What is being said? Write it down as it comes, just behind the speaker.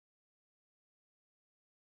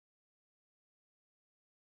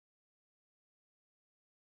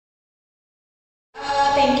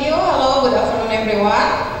Thank you. Hello, good afternoon,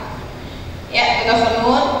 everyone. Yeah, good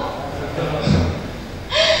afternoon.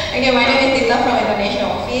 Okay, my name is Dita from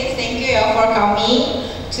Indonesia office. Thank you for coming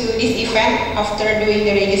to this event after doing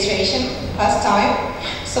the registration last time.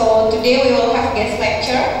 So today we will have guest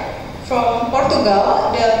lecture from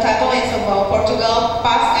Portugal. The title is about Portugal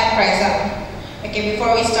past and present. Okay,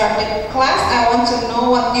 before we start the class, I want to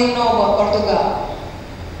know what you know about Portugal.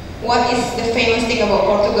 What is the famous thing about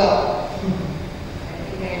Portugal?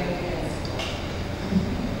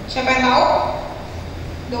 Siapa yang tahu?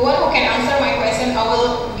 The one who can answer my question, I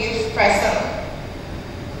will give present.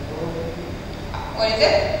 What is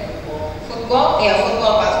it? Football? Yeah,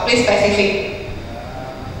 football, but please specific.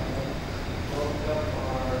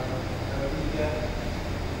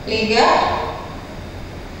 Liga?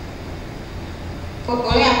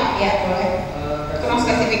 Footballnya apa? Ya, boleh. Kurang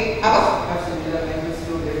spesifik. Apa?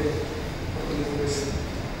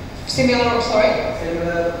 Similar, sorry?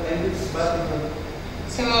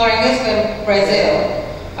 Similar English with Brazil.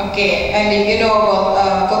 Okay, and if you know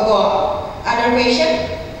about football, other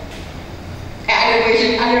question?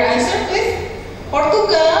 Other answer, please?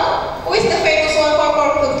 Portugal. Who is the famous one for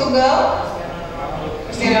Portugal?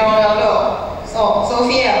 Cristiano Ronaldo. So,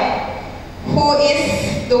 Sophia, who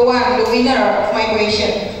is the winner of my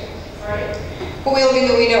question? Sorry? Who will be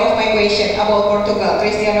the winner of my question about Portugal?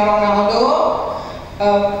 Cristiano Ronaldo,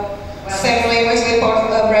 same language with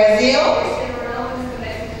Brazil.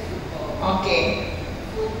 Okay.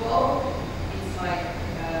 Football is like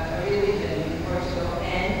a religion in Portugal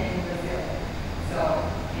and in Brazil. So,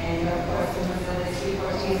 and of course in Brazil they speak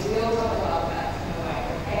Portuguese. We'll talk about that in a while,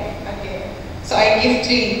 okay? Okay. So I give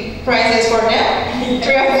 3 prizes for them? 3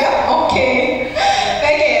 of them? Okay.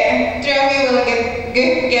 Okay. 3 of you will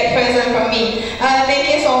get present from me.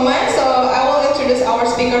 Thank you so much. So I will introduce our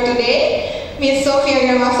speaker today. Miss Sofia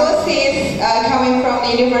Gramaso. She is coming from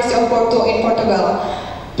the University of Porto in Portugal.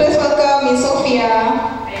 Please welcome Miss Sofia.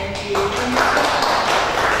 Thank you.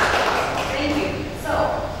 Thank you.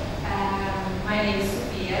 So, my name is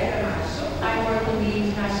Sofia Gramaso. I work in the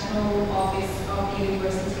International Office of the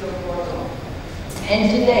University of Porto. And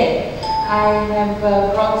today, I have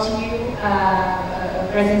brought to you a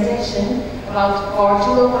presentation about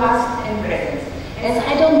Portugal past and present. As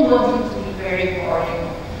I don't want it to be very boring,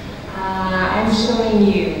 I'm showing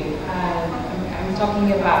you, I'm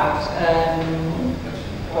talking about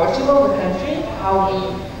Portugal, the country, how we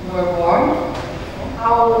were born,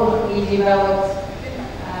 how we developed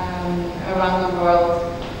around the world,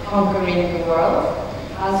 conquering the world.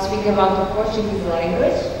 I'll speak about the Portuguese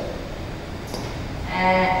language,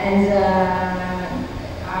 and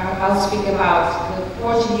I'll speak about the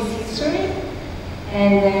Portuguese history,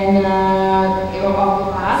 and then of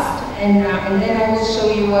the past, and then I will show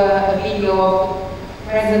you a video of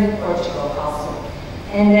present Portugal also.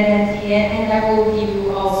 And then at the end, I will give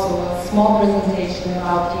you also a small presentation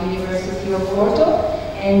about the University of Porto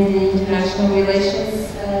and the international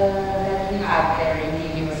relations that we have there in the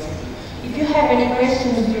university. If you have any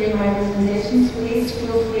questions during my presentations, please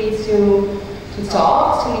feel free to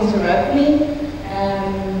talk, to interrupt me.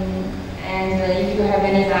 And if you have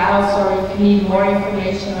any doubts or if you need more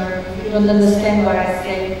information or if you don't understand what I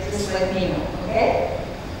say, just let me know, okay?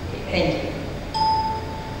 Thank you.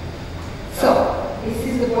 So, this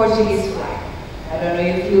is the Portuguese flag. I don't know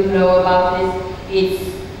if you know about this. It's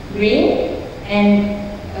green and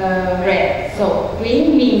red. So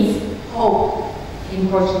green means hope in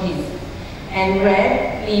Portuguese, and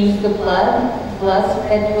red means the blood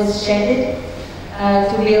that was shed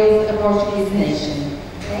to build a Portuguese nation.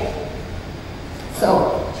 Okay?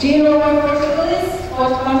 So, do you know where Portugal is?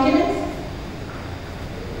 What continent?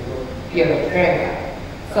 Europe. Very well.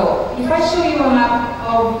 So, if I show you a map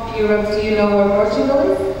of Europe, do you know where Portugal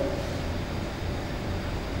is?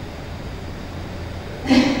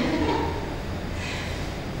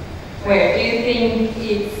 Where? Do you think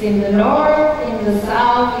it's in the north, in the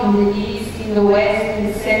south, in the east, in the west, in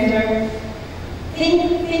the center?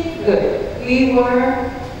 Think good. We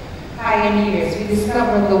were pioneers. We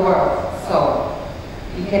discovered the world. So,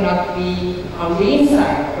 you cannot be on the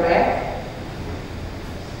inside, correct?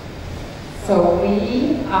 So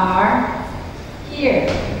we are here.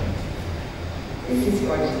 This is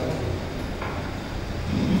Portugal.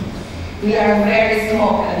 We are a very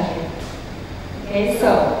small country. Okay,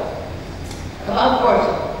 so about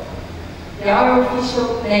Portugal. Our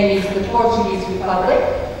official name is the Portuguese Republic.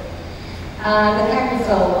 The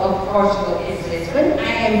capital of Portugal is Lisbon.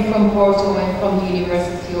 I am from Porto and from the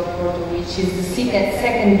University of Porto, which is the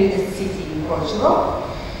second biggest city in Portugal.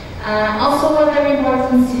 Also, other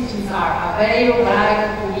important cities are Aveiro, Braga,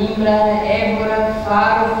 Coimbra, Évora,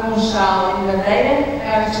 Faro, Funchal, and Madeira.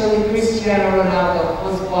 Actually, Cristiano Ronaldo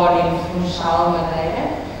was born in Funchal, Madeira.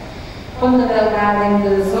 Ponta Delgada in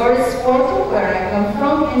the Azores, Porto, where I come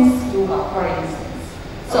from, and Setúbal, for instance.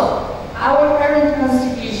 So, our current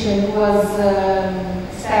constitution was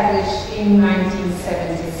established in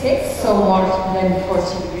 1976, so more than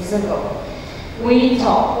 40 years ago. We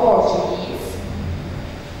talk Portuguese.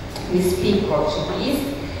 We speak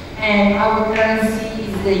Portuguese, and our currency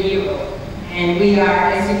is the euro. And we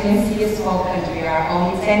are, as you can see, a small country. We are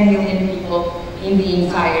only 10 million people in the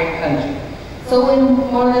entire country. So in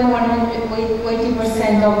more than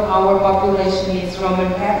 20% of our population is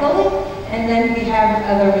Roman Catholic, and then we have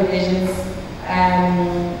other religions,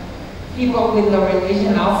 people with no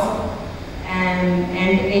religion also, and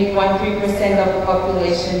 8.3% of the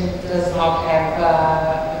population does not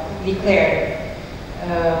have declared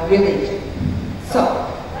religion. So,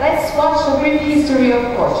 let's watch a brief history of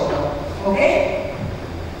Portugal, okay?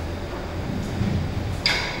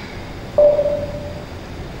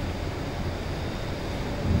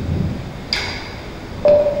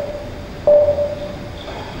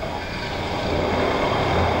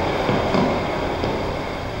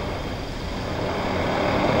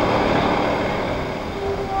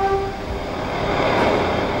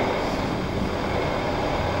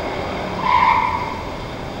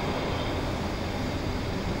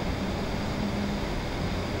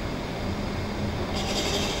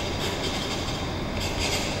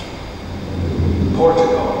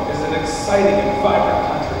 Portugal is an exciting and vibrant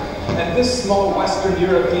country, and this small Western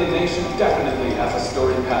European nation definitely has a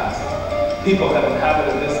storied past. People have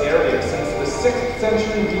inhabited this area since the 6th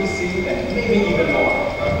century BC and maybe even more.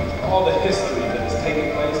 All the history that has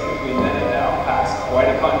taken place between then and now packs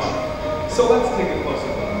quite a punch. So let's take a closer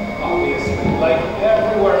look. Obviously, like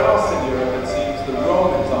everywhere else in Europe, it seems, the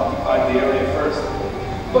Romans occupied the area first.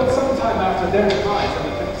 But sometime after their demise in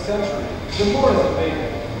the 5th century, the Moors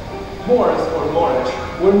invaded. Moors, or Moorish,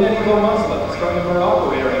 were medieval Muslims from the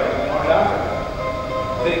Morocco area of North Africa.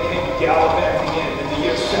 They came gallivanting in the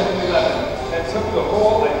year 711 and took the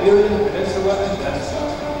whole Iberian Peninsula and then some.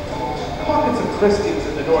 Pockets of Christians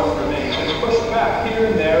in the north remained and pushed back here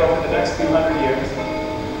and there over the next few hundred years.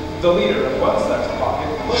 The leader of one such pocket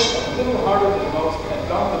pushed a little harder than most and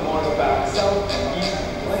got the Moors back south and east,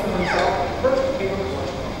 claiming himself the first king of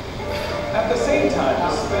Portugal. At the same time, the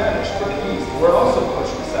Spanish to the east were also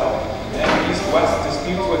pushed south, and east-west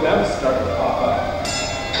disputes with them started to pop up.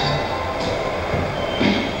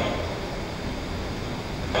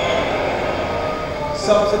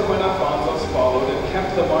 Subsequent Alfonsos followed and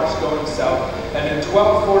kept the march going south, and in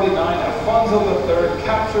 1249, Alfonso III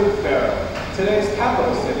captured Faro, today's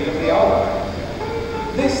capital city of the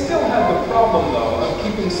Algarve. They still had the problem, though, of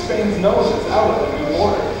keeping Spain's noses out of the new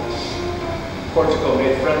borders. Portugal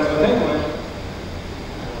made friends with England,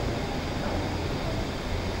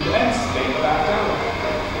 and Spain backed out.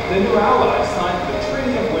 The new allies signed the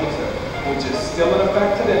Treaty of Windsor, which is still in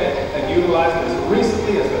effect today and utilized as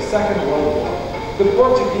recently as the Second World War. The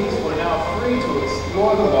Portuguese were now free to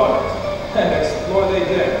explore the waters, and explore they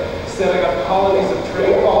did, setting up colonies of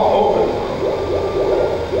trade all over the world.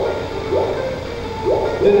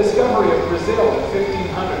 The discovery of Brazil in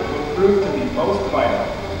 1500 would prove to be most vital.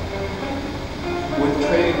 With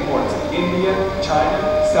trading ports in India,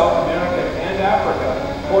 China, South America, and Africa,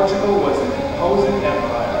 Portugal was an imposing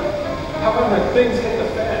empire. However, things hit the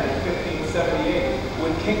fan in 1578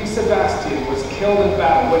 when King Sebastian was killed in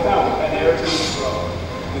battle without an heir to his throne.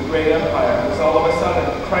 The great empire was all of a sudden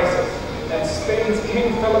in crisis, and Spain's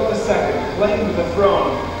King Philip II claimed the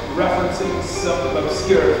throne, referencing some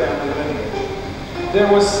obscure family lineage. There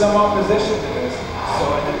was some opposition to this, so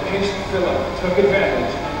an impatient Philip took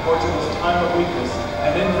advantage in Portugal's time of weakness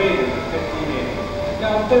and invaded in 1580.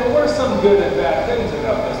 Now, there were some good and bad things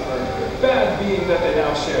about this merger. Bad being that they now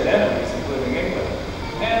shared enemies, including England,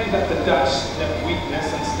 and that the Dutch sniffed weakness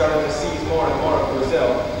and started to seize more and more of Brazil.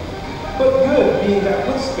 But good being that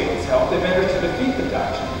with Spain's help, they managed to defeat the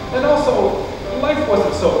Dutch. And also, life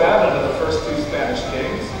wasn't so bad under the first two Spanish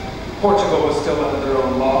kings. Portugal was still under their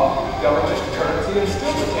own law, government currency, and still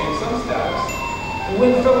retained some status.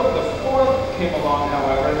 When Philip IV came along,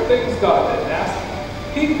 however, things got a bit nasty.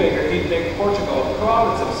 He figured he'd make Portugal a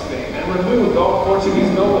province of Spain and removed all Portuguese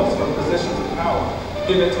nobles from positions of power.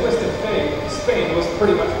 In a twist of fate, Spain was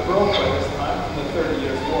pretty much broke by this time from the 30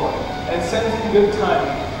 Years' War, and sensing good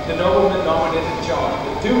timing, the nobleman nominated John,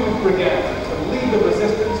 the Duke of Braganza, to lead the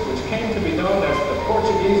resistance which came to be known as the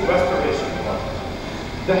Portuguese Restoration War.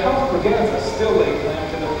 The House of Braganza still lay claim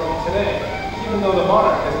to the throne today, even though the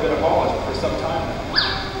monarch has been abolished for some time now.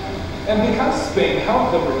 And because Spain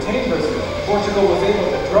helped them retain Brazil, Portugal was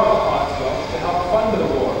able to draw upon its wealth to help fund the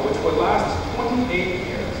war, which would last 28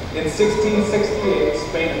 years. In 1668,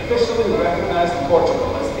 Spain officially recognized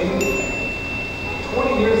Portugal as independent.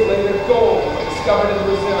 20 years later, gold was discovered in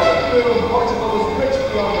Brazil, and boom, Portugal was rich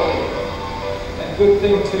beyond belief. And good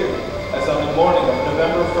thing too, as on the morning of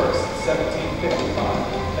November 1st, 1755,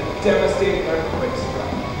 a devastating earthquake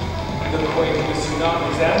struck. The quake, the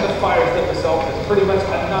tsunamis, and the fires that resulted pretty much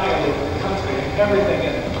annihilated the country and everything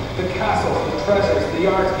in it. The castles, the treasures,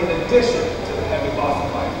 the art, in addition to the heavy loss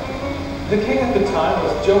of life. The king at the time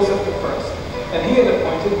was Joseph I, and he had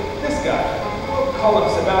appointed this guy. We'll call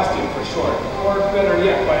him Sebastian for short, or better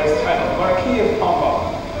yet by his title, Marquis of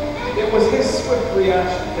Pombal. It was his swift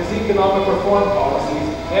reaction, his economic reform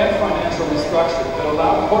policies, and financial restructuring that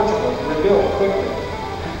allowed Portugal to rebuild quickly.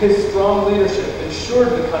 His strong leadership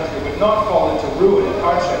ensured the country would not fall into ruin and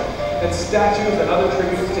hardship, and statues and other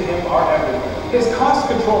tributes to him are everywhere. His cost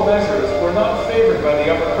control measures were not favored by the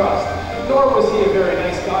upper crust, nor was he a very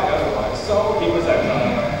nice guy otherwise, so he was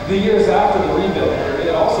exiled. The years after the rebuild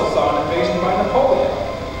period also saw an invasion by Napoleon.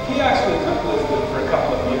 He actually took Lisbon for a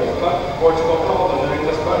couple of years, but Portugal called on their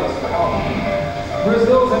English buddies for help.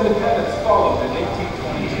 Brazil's independence followed in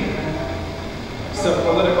 1822. Some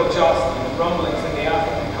political jostling and rumblings in the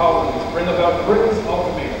African colonies bring about Britain's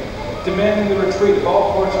ultimatum, demanding the retreat of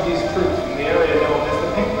all Portuguese troops from the area known as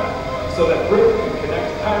the Pink Belt, so that Britain can connect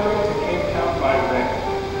Cairo to Cape Town by rail.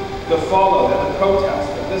 The fallout and the protest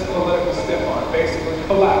of this political stiff-arm basically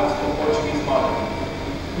collapsed the Portuguese monarchy.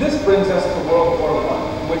 This brings us to World War I,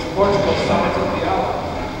 in which Portugal sided with the Allies.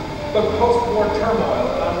 But post-war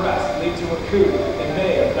turmoil and unrest lead to a coup in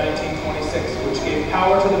May of 1926, which gave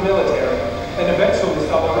power to the military and eventually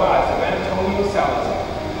saw the rise of Antonio Salazar,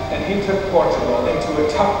 and he took Portugal into a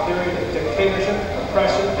tough period of dictatorship,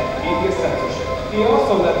 oppression, and media censorship. He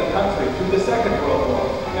also led the country through the Second World War,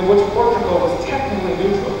 in which Portugal was technically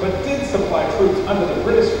neutral, but did supply troops under the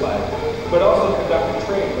British flag, but also conducted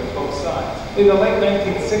trade with both sides. In the late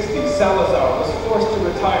 1960s, Salazar was forced to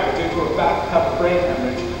retire due to a bathtub brain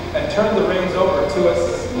hemorrhage, and turned the reins over to a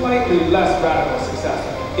slightly less radical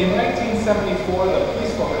successor. In 1974, the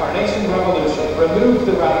peaceful Carnation Revolution removed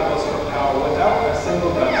the radicals from power without a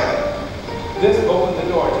single gunshot. This opened the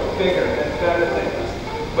door to bigger and better things.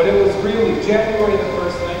 But it was really January the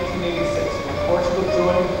 1st, 1986, when Portugal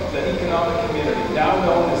joined the economic community, now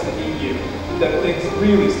known as the EU, that things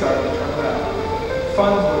really started to turn around.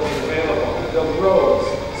 Funds were made available to build roads,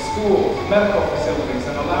 schools, medical facilities,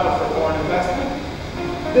 and allowed for foreign investment.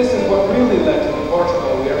 This is what really led to the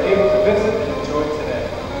Portugal we are able to visit and enjoy today.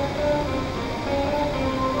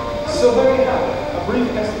 So there you have it, a brief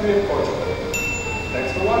history of Portugal.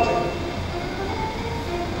 Thanks for watching.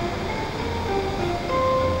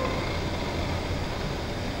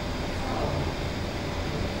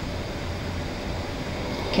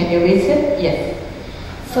 Can you listen? Yes.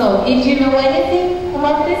 So, did you know anything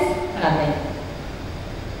about this? Nothing.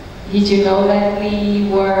 Did you know that we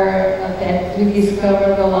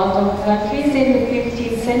discovered a lot of countries in the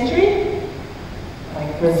 15th century?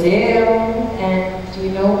 Like Brazil, and do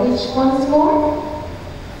you know which ones more?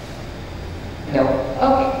 No.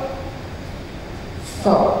 Okay.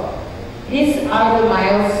 So, these are the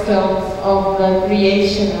milestones of the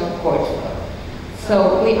creation of Portugal.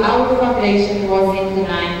 So, our foundation was in the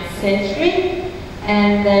 9th century,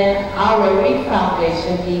 and then our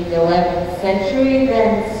re-foundation in the 11th century,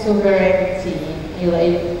 then sovereignty in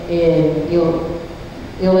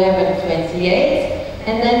 1128,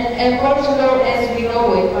 and then Portugal, as we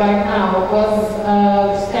know it right now, was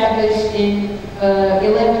established in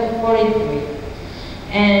 1143.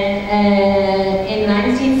 And in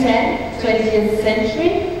 1910, 20th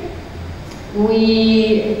century, we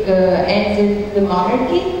ended the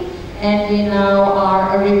monarchy, and we now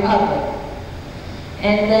are a republic.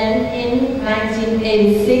 And then in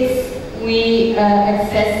 1986, we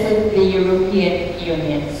accessed the European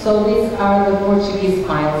Union. So these are the Portuguese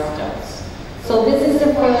milestones. So this is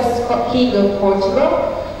the first king of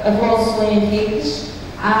Portugal, Afonso Henriques,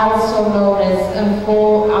 also known as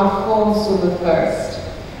Alfonso I.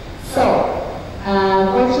 So,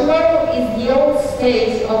 Portugal is the old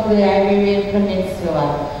state of the Iberian Peninsula.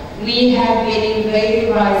 We have been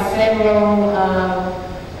invaded by several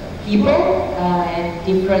people and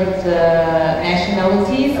different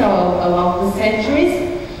nationalities along the centuries.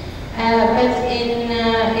 But in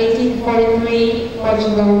 1843,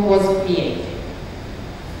 Portugal was created.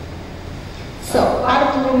 So,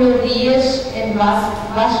 Bartolomeu Dias and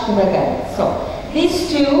Vasco da Gama. So, these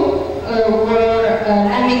two were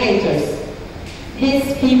navigators.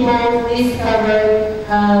 These people discovered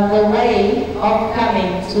the way of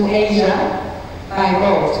coming to Asia by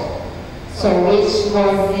boat, so which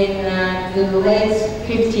was in the late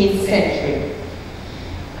 15th century.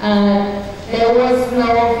 There was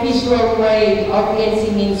no official way of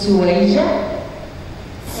getting into Asia,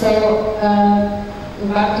 so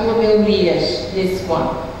Bartolomeu Dias, this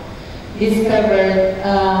one, discovered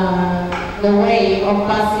the way of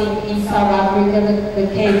passing in South Africa, the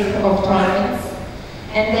Cape of Torrents,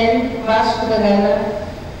 and then Vasco da Gama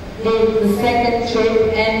did the second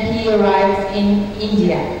trip and he arrived in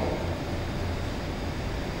India.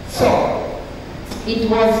 So, it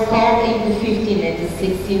was called in the 15th and the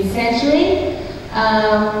 16th century.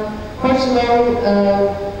 Portugal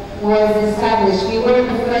was established. We were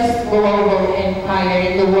the first global empire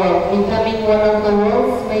in the world, becoming one of the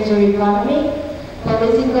world's major economy,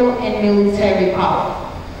 political and military power.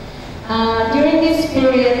 During this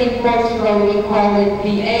period in Portugal, we call it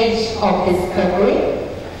the Age of Discovery.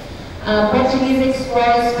 Portuguese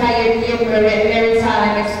explorers pioneered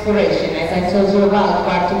maritime exploration, as I told you about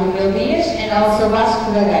Bartolomeu Dias and also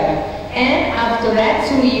Vasco da Gama. And after that,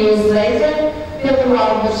 2 years later, Pedro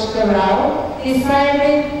Álvares Cabral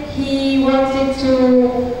decided he wanted to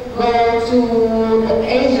go to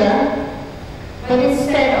Asia, but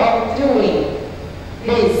instead of doing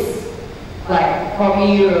this, like from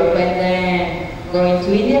Europe and then going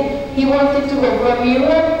to India, he wanted to go from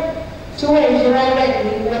Europe to Asia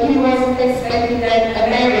directly, but he wasn't expecting that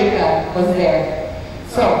America was there.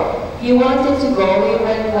 So he wanted to go, he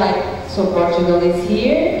went like, so Portugal is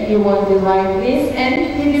here, he wanted like this,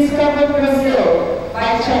 and he discovered Brazil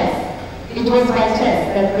by chance. It was by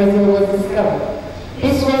chance that Brazil was discovered.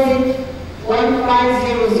 This was in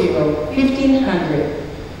 1500, 1500.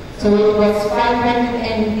 So it was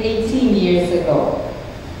 518 years ago.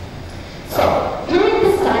 So, during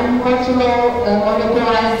this time, Portugal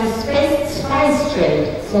monopolized the spice trade.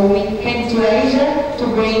 So we came to Asia to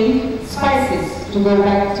bring spices, to go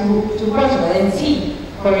back to Portugal, and tea,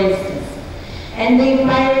 for instance. And the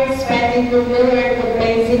empire expanded the military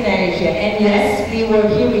campaigns in Asia, and yes, we were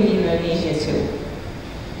here in Indonesia too.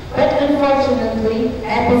 But unfortunately,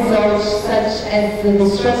 episodes such as the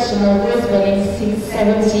destruction of Lisbon in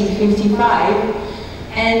 1755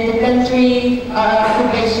 and the country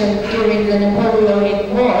occupation during the Napoleonic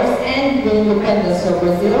Wars and the independence of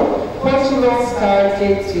Brazil, Portugal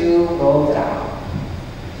started to go down.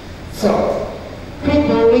 So, we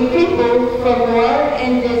crippled from war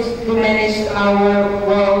and diminished our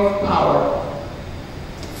world power.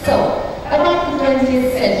 So, about the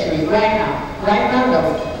 20th century, right now, no,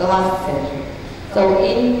 the last century. So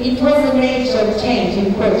it was an age of change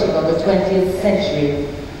in Portugal, the 20th century,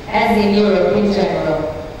 as in Europe in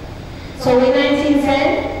general. So in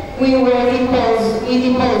 1910, we deposed the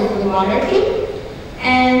monarchy,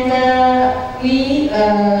 and we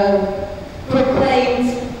proclaimed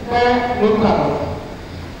the republic.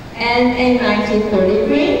 And in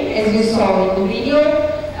 1933, as you saw in the video,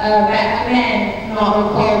 a man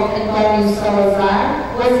called António Salazar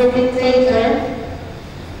was a dictator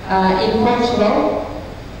in Portugal.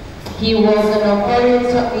 He was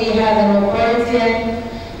we had an authoritarian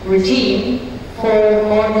regime for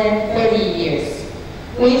more than 30 years,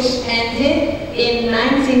 which ended in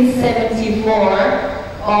 1974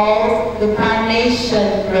 of the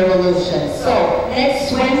Carnation Revolution. So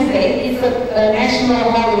next Wednesday is a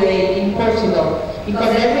national holiday in Portugal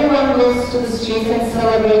because everyone goes to the streets and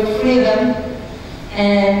celebrate freedom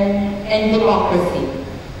and democracy.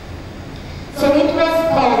 So it was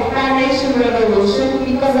called Carnation Revolution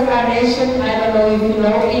because a carnation, I don't know if you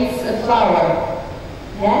know, it's a flower.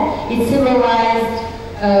 Yeah? It symbolized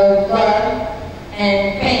blood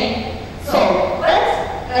and pain. So, but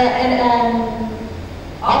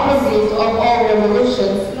opposite of all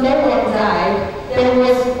revolutions, no one died. There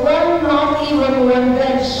was not even one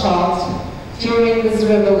gunshot during this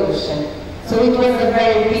revolution. So it was a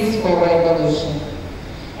very peaceful revolution.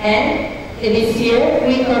 And this year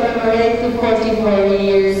we commemorate the 44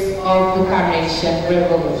 years of the Carnation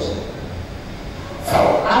Revolution. So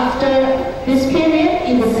after this period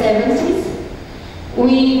in the 70s,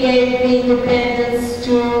 we gave the independence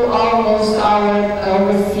to almost our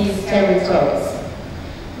overseas territories.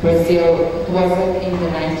 Brazil wasn't in the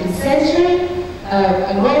 19th century,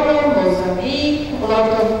 Angola, Mozambique, a lot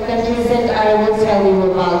of countries that I will tell you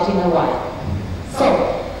about in a while. So,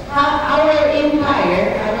 our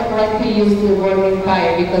empire, I don't like to use the word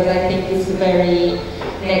empire because I think it's very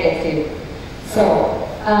negative. So,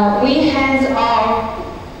 we had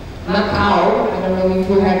Macau. I don't know if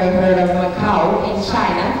you have ever heard of Macau in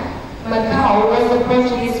China. Macau was a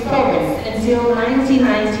Portuguese province until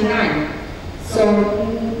 1999. So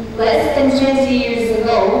less than 20 years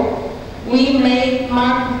ago, we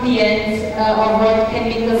marked the end of what can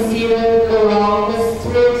be considered the longest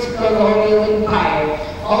lived colonial empire,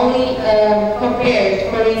 only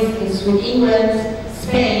compared, for instance, with England,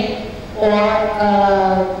 Spain, or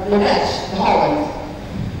the Dutch, Holland.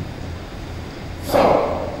 So,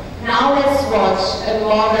 now let's watch a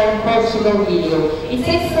modern Portugal video. It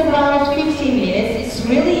takes about 15 minutes. It's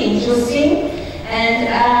really interesting, and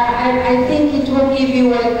I think it will give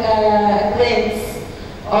you a glimpse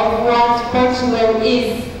of what Portugal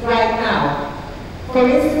is right now. For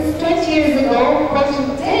instance, 20 years ago,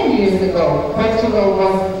 10 years ago, Portugal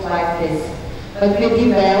wasn't like this. But we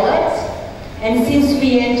developed, and since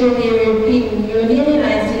we entered the European Union in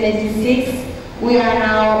 1986, we are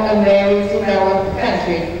now a very developed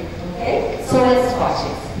country. Okay? So let's watch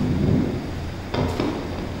it.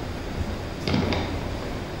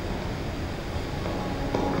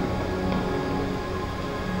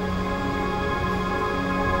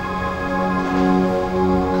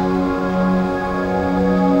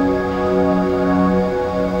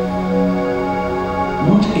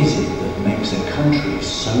 What is it that makes a country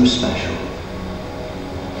so special?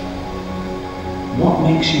 What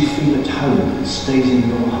makes you feel at home and stays in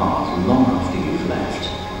your heart long after you've left?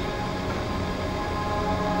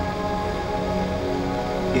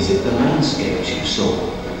 Is it the landscapes you saw,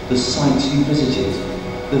 the sights you visited,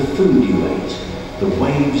 the food you ate, the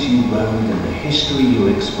waves you roamed and the history you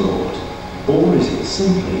explored? Or is it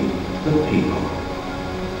simply the people?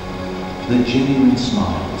 The genuine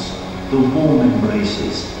smiles, the warm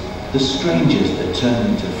embraces, the strangers that turned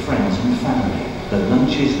into friends and family, the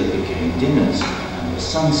lunches that became dinners, and the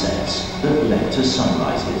sunsets that led to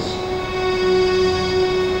sunrises.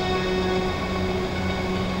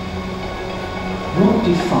 What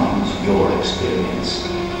defines your experience?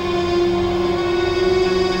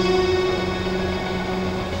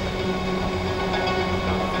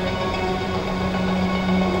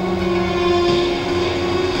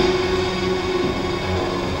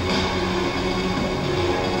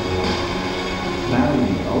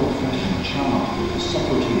 Marrying the old-fashioned charm with the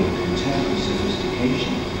subtlety of contemporary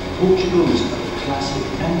sophistication, Portugal is both classic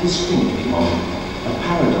and distinctly modern, a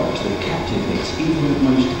paradox that captivates even the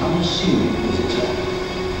most unassuming visitor.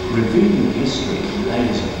 Revealing history in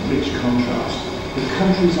layers of rich contrast, the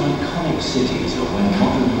country's iconic cities are where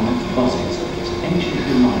modern life buzzes of its ancient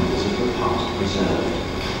reminders of the past preserved.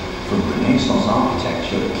 From Renaissance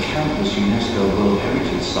architecture and countless UNESCO World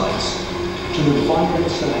Heritage Sites, to the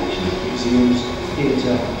vibrant selection of museums,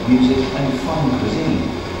 theatre, music and fine cuisine,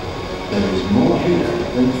 there is more here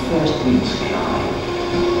than first meets the eye.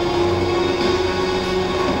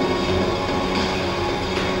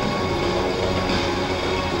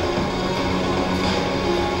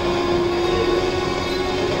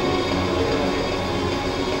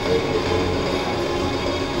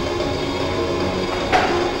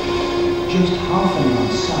 Just half an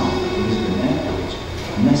hour south of Lisbon Airport,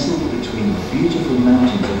 nestled between the beautiful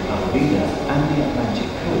mountains of Paraíba and the Atlantic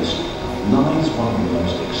coast, lies one of the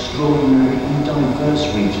most extraordinary and diverse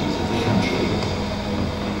regions of the country.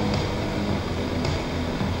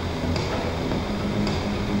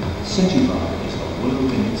 Setúbal is a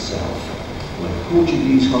world in itself, where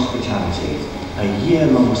Portuguese hospitality, a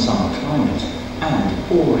year-long summer climate,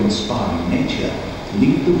 and awe-inspiring nature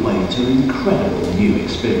lead the way to incredible new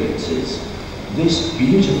experiences. This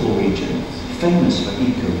beautiful region, famous for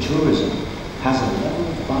ecotourism, has a level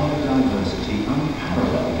of biodiversity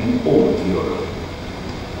unparalleled in all of Europe.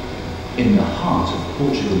 In the heart of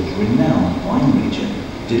Portugal's renowned wine region,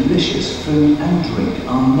 delicious food and drink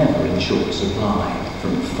are never in short supply,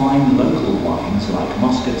 from fine local wines like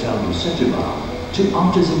Moscatel do Setúbal to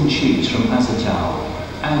artisan cheese from Azatão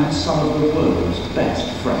and some of the world's best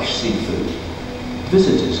fresh seafood.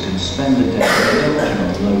 Visitors can spend the day indulging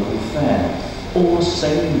on local fare or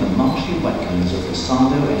sailing the marshy wetlands of the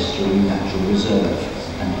Sado Estuary Natural Reserve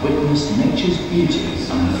and witness nature's beauties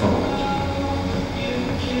unfold.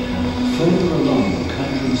 Further along the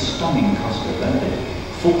country's stunning Costa Verde,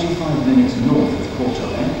 45 minutes north of Porto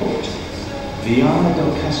Airport, Viana do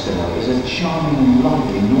Castelo is a charming and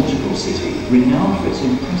lively nautical city renowned for its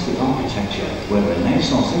impressive architecture, where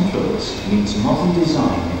Renaissance influence meets modern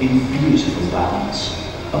design in beautiful balance.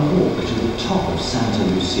 A walk to the top of Santa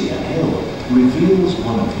Lucia Hill reveals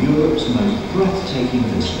one of Europe's most breathtaking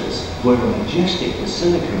vistas, where a majestic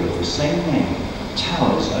basilica of the same name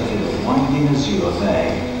towers over the winding Azure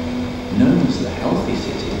Bay. Known as the Healthy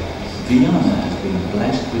City, Viana has been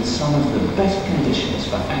blessed with some of the best conditions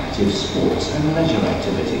for active sports and leisure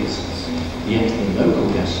activities. Yet the local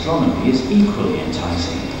gastronomy is equally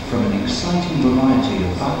enticing, from an exciting variety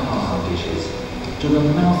of bacalhau dishes to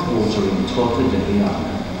the mouth-watering Torta de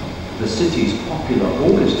Viana. The city's popular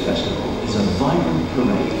August festival is a vibrant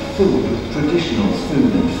parade filled with traditional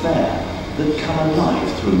food and fare that come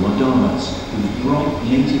alive through Madonas, whose bright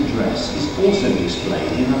native dress is also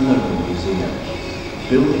displayed in a local museum.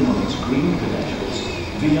 Building on its green credentials,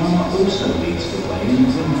 Viana also leads the way in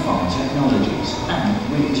wind farm technologies and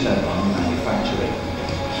wind turbine manufacturing.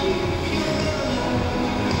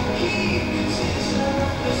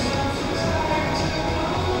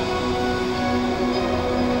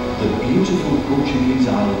 The beautiful Portuguese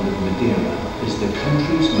island of Madeira is the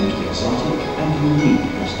country's most exotic and unique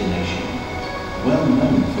destination. Well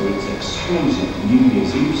known for its explosive New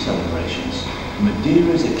Year's Eve celebrations,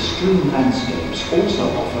 Madeira's extreme landscapes also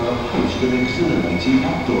offer a host of exhilarating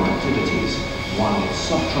outdoor activities, while its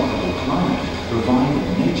subtropical climate provides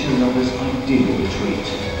a nature lover's ideal retreat.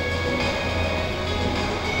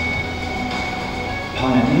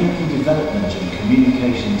 Pioneering development and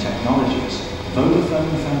communication technologies, Vodafone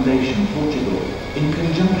Foundation Portugal, in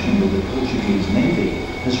conjunction with the Portuguese Navy,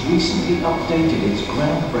 has recently updated its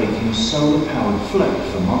groundbreaking solar-powered float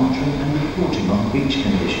for monitoring and reporting on beach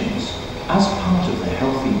conditions. As part of the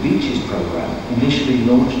Healthy Beaches programme, initially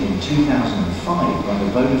launched in 2005 by the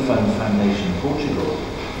Vodafone Foundation Portugal,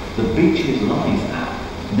 the Beaches Live app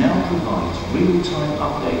now provides real-time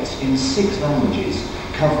updates in 6 languages,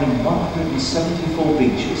 covering 174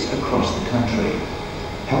 beaches across the country.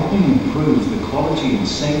 Helping improve the quality and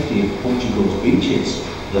safety of Portugal's beaches,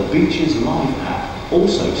 the Beaches Live app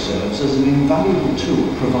also serves as an invaluable tool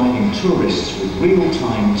providing tourists with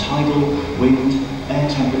real-time tidal, wind, air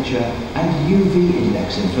temperature and UV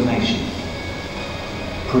index information.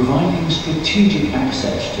 Providing strategic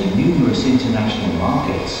access to numerous international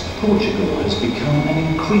markets, Portugal has become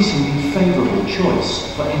an increasingly favourable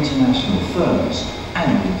choice for international firms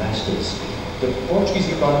and investors. The Portuguese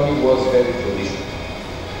economy was very traditional.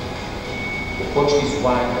 The Portuguese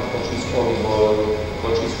wine, the Portuguese olive oil, the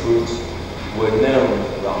Portuguese fruits were known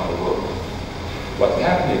around the world. What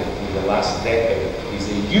happened in the last decade is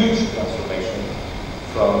a huge transformation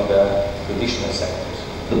from the traditional sectors.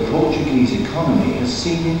 The Portuguese economy has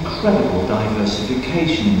seen incredible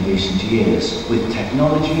diversification in recent years, with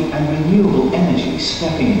technology and renewable energy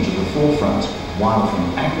stepping into the forefront, while from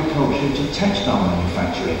agriculture to textile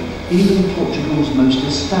manufacturing, even Portugal's most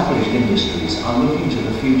established industries are looking to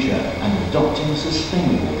the future and adopting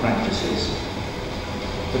sustainable practices.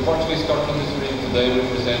 The Portuguese cotton industry today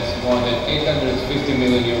represents more than 850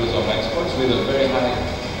 million euros of exports with a very high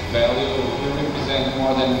value. We represent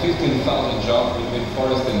more than 15,000 jobs between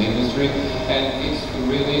forest and industry, and it's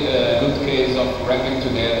really a good case of wrapping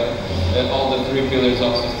together all the 3 pillars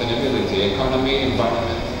of sustainability: economy,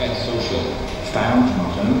 environment and social. Found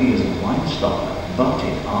not only as a wine scholar, but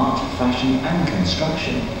in art, fashion and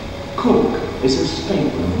construction, cork is a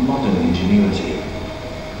staple of modern ingenuity.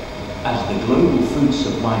 As the global food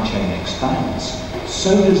supply chain expands,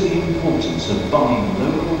 so does the importance of buying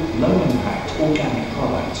local, low-impact organic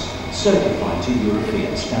products certified to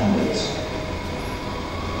European standards.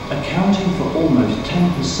 Accounting for almost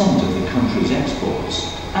 10% of the country's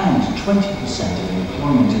exports and 20% of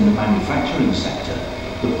employment in the manufacturing sector,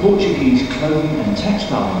 the Portuguese clothing and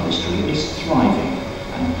textile industry is thriving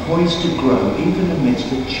and poised to grow even amidst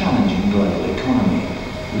the challenging global economy.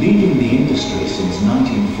 Leading the industry since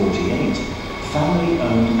 1948,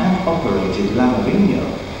 family-owned and operated Lamorino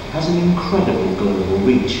has an incredible global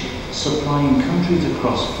reach, supplying countries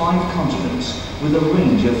across 5 continents with a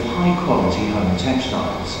range of high-quality home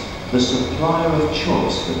textiles. The supplier of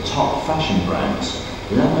choice for top fashion brands,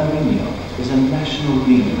 Lamorino is a national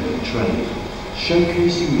leader in trade,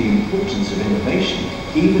 showcasing the importance of innovation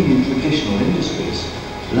even in traditional industries.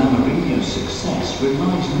 Lamorino's success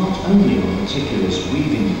relies not only on meticulous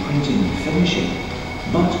weaving, printing and finishing,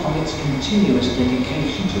 but on its continuous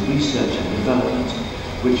dedication to research and development,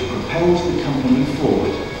 which propels the company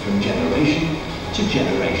forward from generation to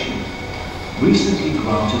generation. Recently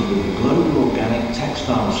granted with the Global Organic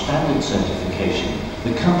Textile Standard certification,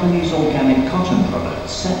 the company's organic cotton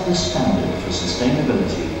products set the standard for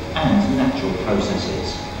sustainability and natural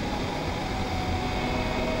processes.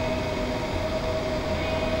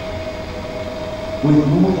 With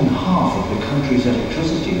more than half of the country's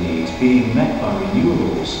electricity needs being met by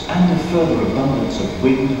renewables and a further abundance of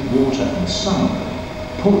wind, water and sun,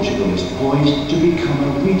 Portugal is poised to become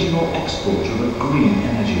a regional exporter of green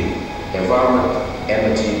energy. Environment,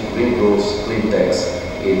 energy, green growth, clean techs,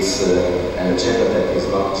 it's an agenda that is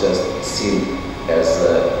not just seen as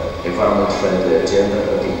an environment-friendly agenda,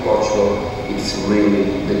 but in Portugal it's really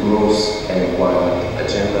the growth and environment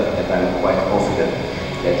agenda, and I'm quite confident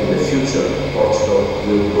that in the future Portugal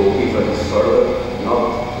will go even further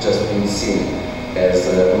not just being seen as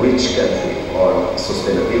a rich country on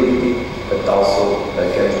sustainability, but also a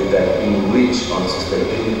country that being rich on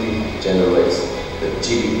sustainability generates the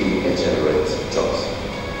GDP and generates jobs.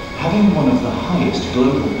 Having one of the highest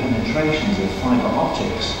global penetrations of fibre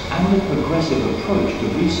optics and a progressive approach to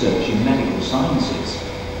research in medical sciences,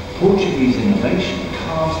 Portuguese innovation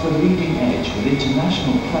carves the leading edge with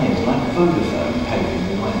international players like Vodafone paving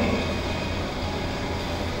the way.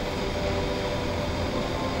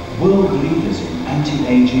 World leaders in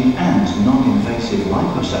anti-aging and non-invasive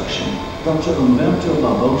liposuction, Dr. Humberto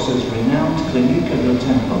Barbosa's renowned Clínica do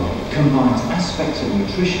Tempo combines aspects of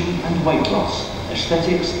nutrition and weight loss,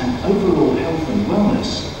 aesthetics and overall health and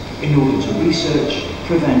wellness in order to research,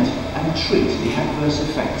 prevent and treat the adverse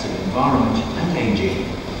effects of environment and aging.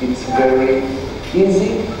 It's very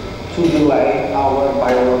easy to delay our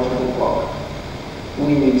biological clock.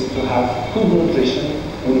 We need to have good nutrition,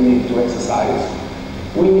 we need to exercise,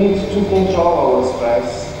 we need to control our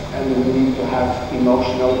stress, and we need to have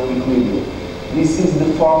emotional equilibrium. This is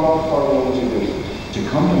the formula for longevity. To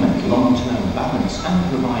complement long-term balance and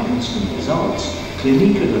provide instant results,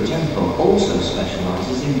 Clínica do Tempo also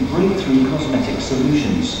specialises in breakthrough cosmetic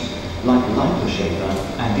solutions, like LipoShaper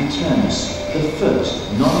and Eternus, the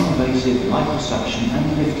first non-invasive liposuction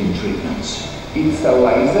and lifting treatments. It's a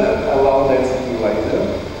laser, a low-density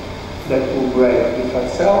laser, that will break the fat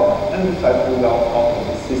cell and the fat will go out of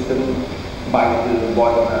the system by the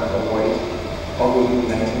body mass or weight of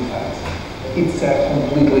eliminating fat. It's a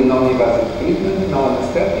completely non-invasive treatment, no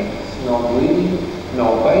anesthetics, no bleeding,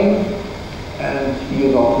 no pain, and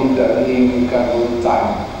you don't need a healing recovery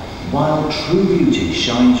time. While true beauty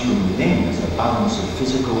shines from within as a balance of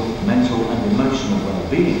physical, mental and emotional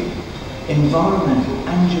well-being, environmental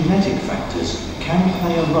and genetic factors can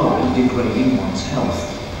play a role in degrading one's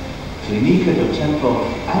health. Clínica do Tempo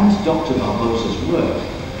and Dr. Barbosa's work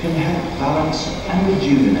can help balance and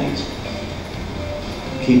rejuvenate,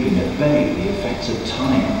 keeping at bay the effects of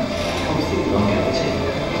time for healthy longevity.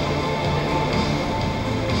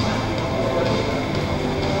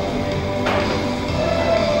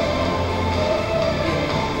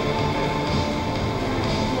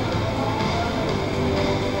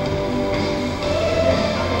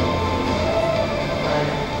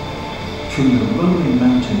 From the rolling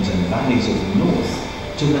mountains and valleys of the north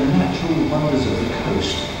to the natural wonders of the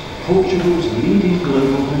coast, Portugal's leading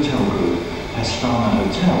global hotel group, Pestana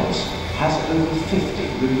Hotels, has over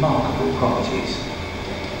 50 remarkable properties,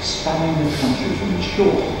 spanning the country from the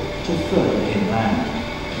shore to further inland,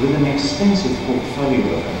 with an extensive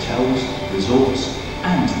portfolio of hotels, resorts,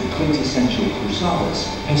 and the quintessential cruzadas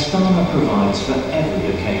Pestana provides for every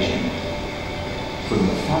occasion. From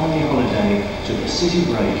the family holiday to the city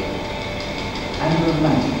break, and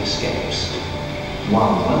romantic escapes.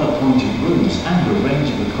 While well-appointed rooms and a range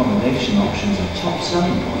of accommodation options are top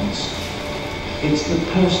selling points, it's the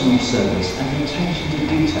personal service and attention to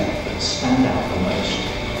detail that stand out the most.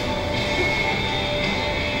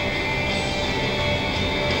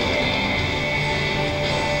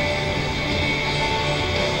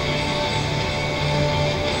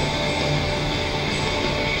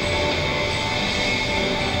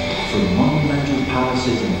 From monumental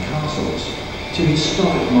palaces and castles, to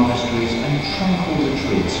historic monasteries and tranquil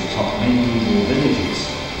retreats atop medieval villages,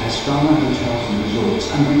 Pestana hotels and resorts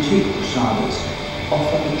and boutique cruzadas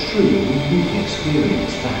offer a truly unique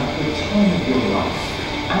experience to have the time of your life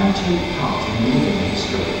and take part in living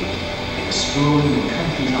history, exploring the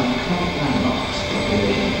country's iconic landmarks from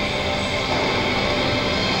within.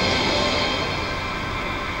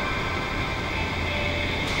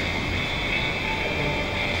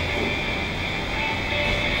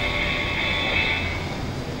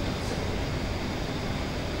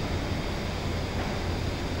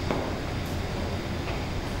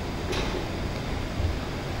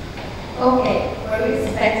 Okay, were you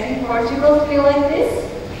expecting Portugal to be like this?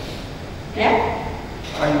 Yeah?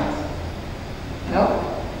 Or not? No?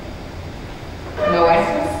 No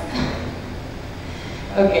answers?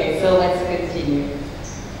 Okay, so let's continue.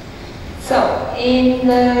 So, in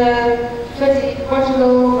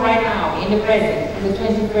Portugal right now, in the present, in the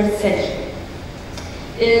 21st century.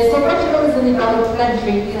 So Portugal is a developed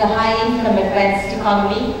country with a high income advanced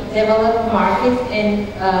economy, developed market and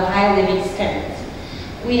high living standards.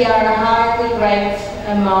 We are highly ranked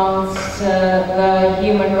amongst the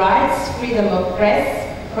human rights, freedom of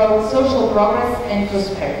press, social progress and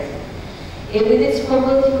prosperity. With its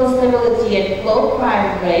political stability and low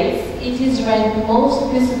crime rates, it is ranked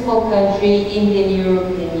most peaceful country in the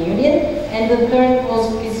European Union and the third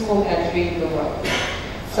most peaceful country in the world.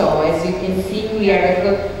 So, as you can see, we are a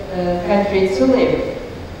good country to live.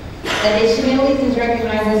 Additionally, it is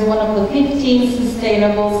recognized as one of the 15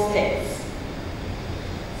 sustainable states.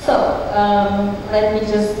 So, let me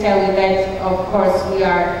just tell you that, of course, we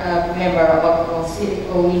are a member of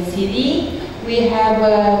OECD. We have,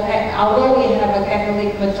 although we have a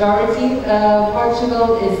Catholic majority,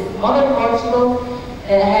 modern Portugal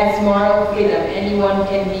has moral freedom. Anyone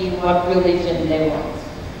can be what religion they want.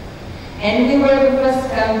 And we were the first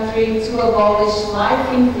country to abolish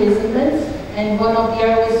life imprisonment and one of the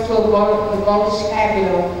earliest to abolish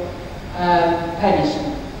capital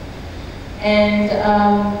punishment. And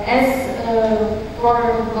for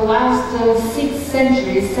the last 7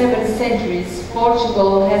 centuries,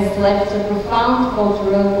 Portugal has left a profound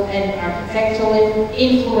cultural and architectural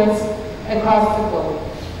influence across the globe.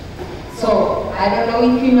 So, I don't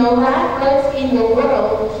know if you know that, but in the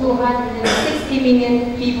world, 260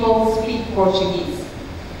 million people speak Portuguese.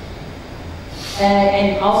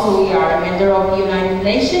 And also we are a member of the United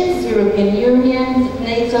Nations, European Union,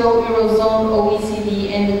 NATO, Eurozone,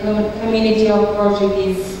 OECD, and the Community of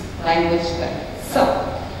Portuguese Language Countries. So,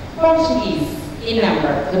 Portuguese, in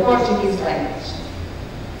number, the Portuguese language.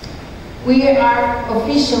 We are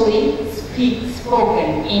officially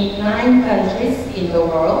spoken in 9 countries in the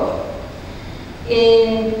world.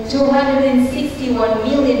 In 261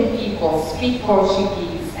 million people speak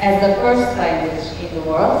Portuguese as the first language in the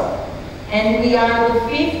world. And we are the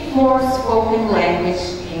 5th most spoken language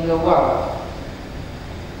in the world.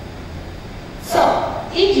 So,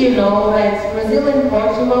 did you know that Brazil and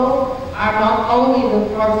Portugal are not only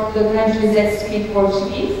the countries that speak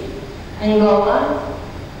Portuguese? Angola,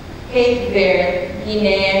 Cape Verde,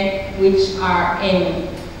 Guinea, which are in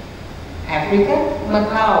Africa,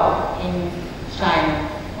 Macau in China,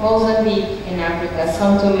 Mozambique in Africa,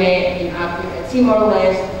 São Tomé in Africa,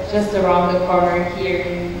 Timor-Leste, just around the corner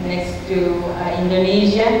here next to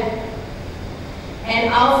Indonesia.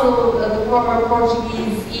 And also the former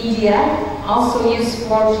Portuguese India also use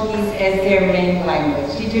Portuguese as their main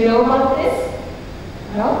language. Did you know about this?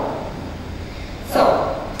 No?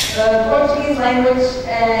 So, Portuguese language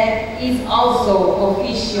is also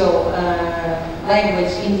official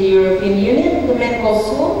language in the European Union, the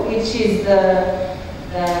Mercosur, which is the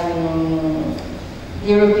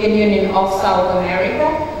European Union of South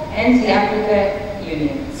America, and the Africa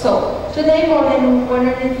Union. So, today more than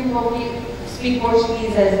 100 people speak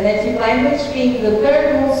Portuguese as native language, being the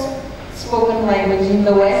 3rd most spoken language in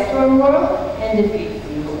the Western world and the 5th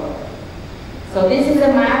in the world. So this is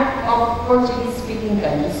a map of Portuguese-speaking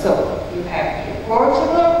countries. So, you have here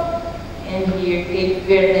Portugal, and here Cape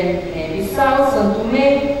Verde and Guinea-Bissau, São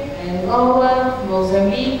Tomé, Angola,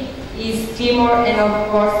 Mozambique, East Timor, and of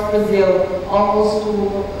course Brazil. Almost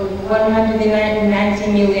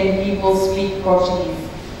 190 million people speak Portuguese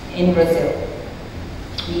in Brazil.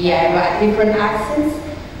 We have different accents,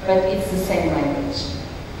 but it's the same language.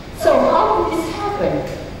 So how did this happen?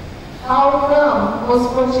 How come was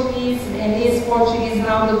Portuguese and is Portuguese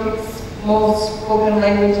now the 5th most spoken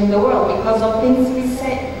language in the world? Because of things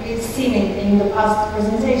we've seen in the past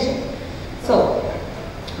presentation. So,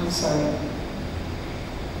 I'm sorry.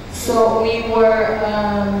 So we were,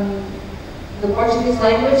 the Portuguese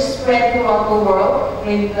language spread throughout the world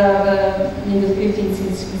in the 15th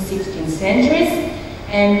and 16th centuries,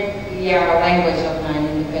 and we are a language of 9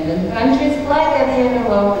 independent countries. Like at the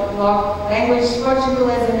analog language, Portugal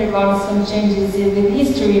has undergone some changes in the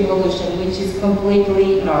history evolution, which is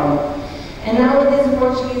completely normal. And nowadays the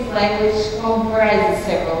Portuguese language comprises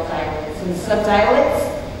several dialects and subdialects.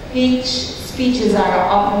 Speeches are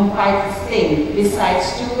often quite distinct,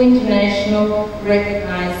 besides 2 international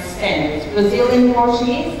recognized standards, Brazilian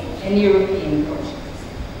Portuguese and European Portuguese.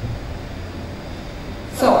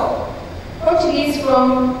 So, Portuguese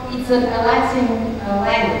it's a Latin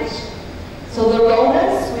language. So the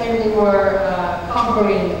Romans, when they were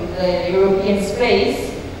conquering the European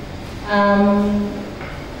space,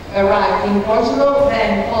 arrived in Portugal,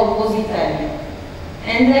 then called Lusitania.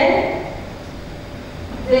 And then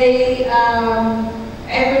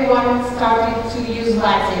everyone started to use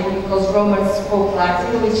Latin because Romans spoke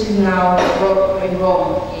Latin, which is now in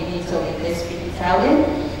Rome, in Italy, they speak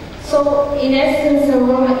Italian. So, in essence, it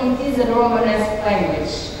is a Romanesque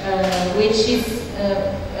language, which is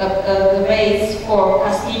the base for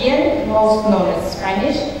Castilian, most known as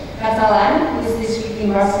Spanish, Catalan, which is speak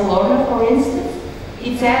in Barcelona, for instance,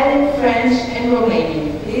 Italian, French, and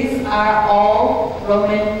Romanian. These are all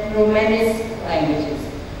Romanesque languages.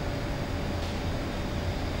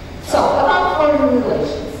 So, about foreign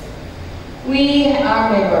relations. We are a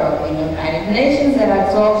member of the United Nations that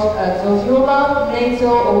I told you about, NATO,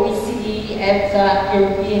 OECD, EFTA,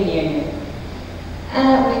 European Union.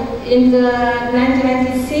 In the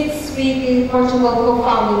 1996, Portugal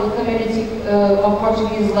co-founded the Community of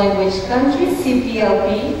Portuguese Language Countries,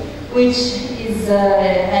 CPLP, which is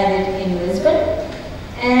headed in Lisbon.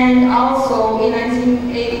 And also in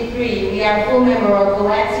 1983, we are full member of the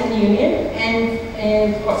Latin Union, and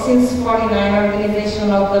since 49,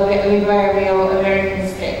 organization of the Ibero-American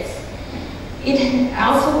states.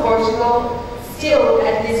 Also Portugal, still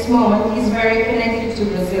at this moment, is very connected to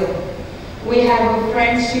Brazil. We have a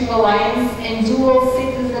friendship alliance and dual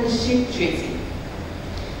citizenship treaty.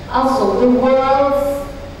 Also, the world's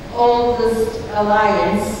oldest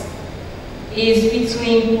alliance is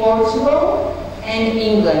between Portugal and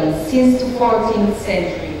England since the 14th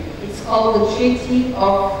century. It's called the Treaty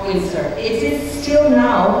of Windsor. It is still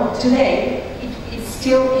now, today, it's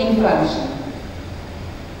still in function.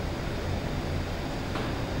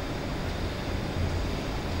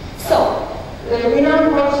 So,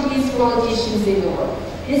 renowned Portuguese politicians in the world.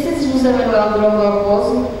 This is José Manuel Durão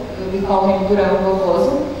Barroso, we call him Durão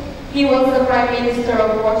Barroso. He was the Prime Minister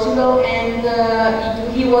of Portugal, and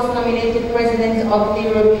he was nominated President of the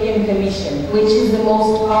European Commission, which is the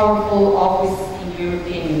most powerful office in the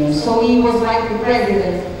European Union. So he was like the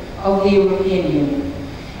President of the European Union.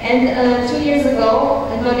 And 2 years ago,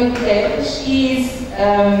 António Guterres, he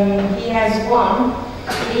has won.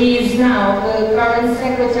 He is now the current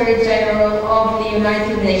Secretary General of the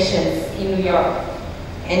United Nations in New York.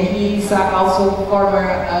 And he is also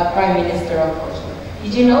former Prime Minister of Portugal.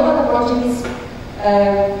 Did you know that the Portuguese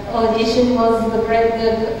politician was the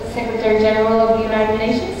Secretary General of the United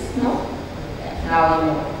Nations? No? Now you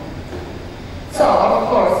know. So, of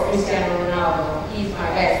course, Cristiano Ronaldo, he's my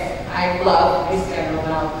best. I love Cristiano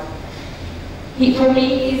Ronaldo. For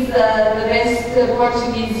me, he's the best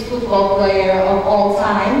Portuguese football player of all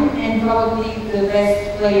time, and probably the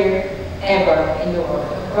best player ever in the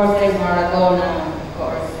world. Of course, there's Maradona, of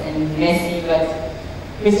course, and Messi, but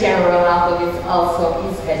Cristiano Ronaldo is also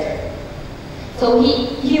better. So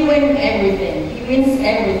he wins everything. He wins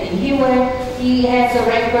everything. He has a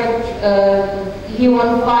record. He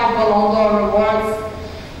won 5 Ballon d'Or awards.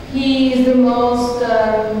 He is the most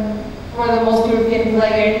European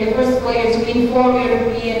player, the first player to win 4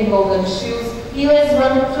 European golden shoes. He has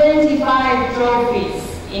won 25 trophies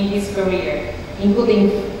in his career,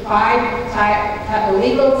 including 5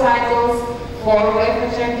 legal titles, 4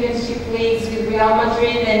 UEFA Championship Leagues with Real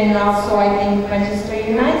Madrid, and also I think Manchester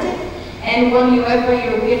United, and 1 UEFA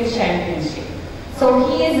European Championship. So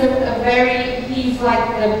he is he's like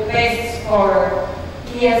the best scorer.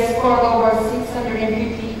 He has scored over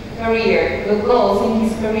 650 goals in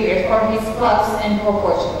his career for his clubs and for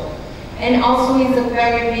Portugal. And also he's he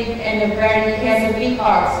has a big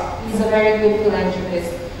heart. He's a very good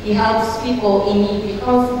philanthropist. He helps people in need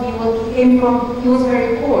because he was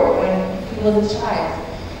very poor when he was a child.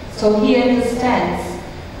 So he understands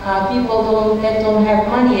people that don't have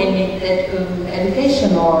money and need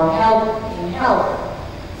education or help in health.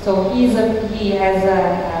 So he has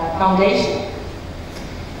a foundation,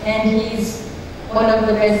 and he's one of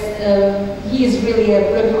the best. He is really a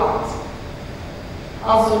good heart.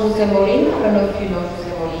 Also, José Mourinho. I don't know if you know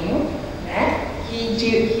José Mourinho.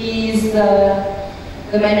 He is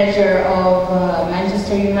the manager of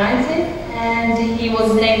Manchester United, and he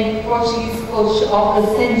was named Portuguese Coach of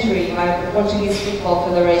the Century by the Portuguese Football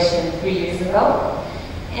Federation 3 years ago.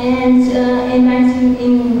 And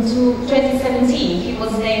in 2017, he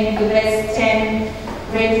was named the best 10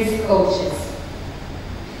 greatest coaches.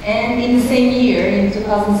 And in the same year, in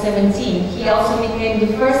 2017, he also became the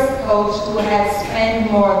first coach to have spent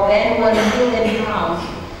more than £1 billion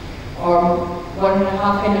or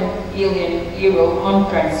 €1.5 billion on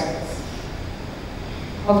transfers.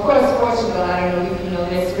 Of course, Portugal, I don't know if you know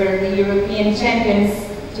this, we're the European champions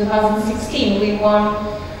 2016. We won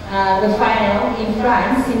the final in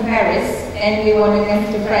France, in Paris, and we won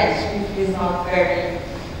against the French, which is not very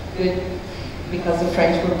good because the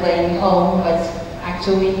French were playing home, but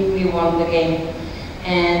actually we won the game.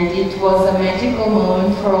 And it was a magical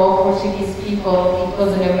moment for all Portuguese people. It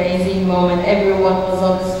was an amazing moment. Everyone was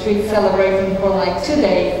on the street celebrating for like 2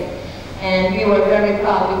 days. And we were very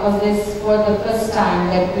proud because this was the first time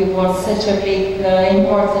that we won such a big,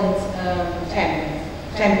 important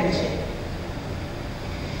championship.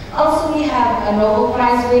 Also, we have a Nobel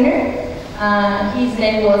Prize winner. His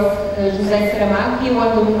name was José Saramago. He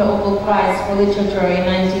won the Nobel Prize for Literature in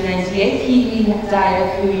 1998. He died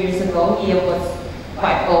a few years ago. He was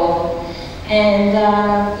quite old. And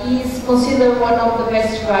he's considered one of the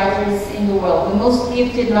best writers in the world, the most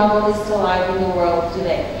gifted novelist alive in the world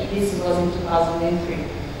today. This was in 2003.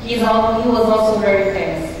 He was also very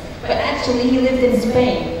famous. But actually, he lived in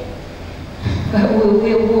Spain.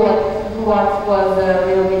 what was a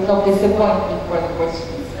little bit of disappointment for the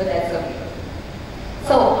Portuguese, but that's okay.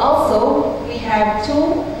 So also we have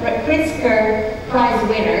two Pritzker Prize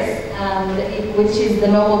winners, which is the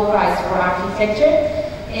Nobel Prize for Architecture,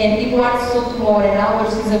 and Eduardo Sotomayor and Álvaro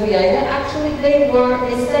Siza Vieira. Actually, they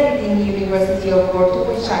studied in the University of Porto,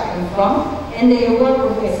 which I come from, and they were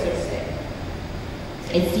professors there.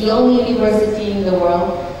 It's the only university in the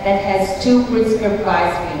world that has two Pritzker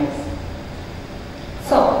Prize winners.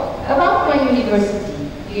 So, about my university,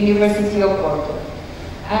 the University of Porto.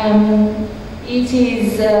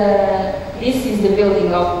 This is the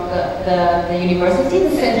building of the university,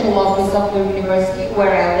 the central office of the university,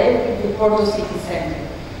 where I live, the Porto City Center.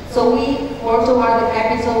 So Porto are the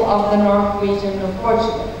capital of the North region of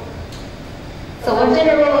Portugal. So a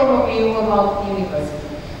general overview about the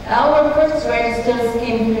university. Our first registers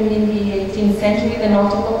came from in the 18th century, the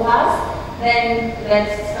nautical class. Then that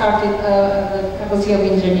started the Faculty of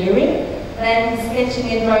Engineering. Then the sketching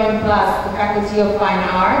and drawing class, the Faculty of Fine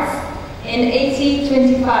Arts. In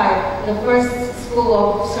 1825, the first school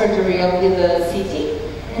of surgery of the city.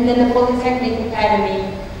 And then the Polytechnic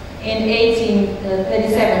Academy in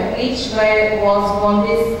 1837, which was when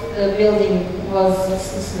this building was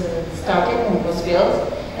started and was built.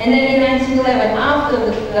 And then in 1911, after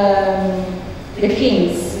the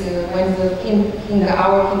kings, when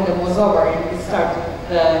our kingdom was over and we started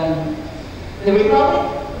the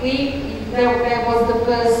republic, there was the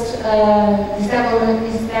first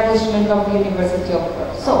establishment of the University of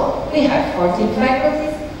Porto. So we have 14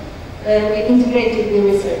 faculties. We integrated the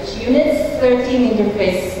research units, 13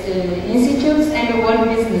 interface institutes, and 1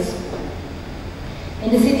 business school. In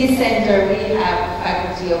the city center, we have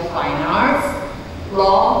Faculty of Fine Arts,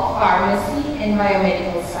 Law, Pharmacy, and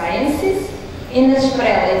Biomedical Sciences. In the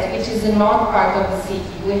Sprelet, which is the north part of the city,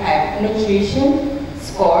 we have Nutrition,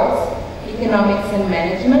 Sports, Economics and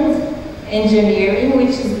Management, Engineering,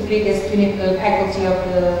 which is the biggest faculty of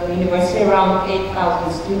the university, around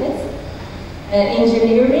 8,000 students.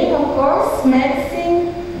 Engineering, of course,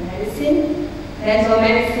 medicine, dental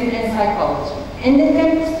medicine, and psychology. And then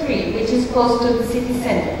Campus 3, which is close to the city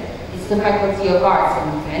center. It's the Faculty of Arts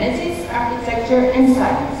and Humanities, Architecture, and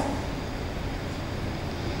Science.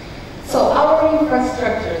 So our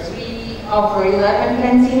infrastructures, we offer 11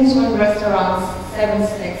 canteens, 1 restaurant, 7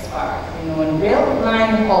 snacks bars, and 1 grill,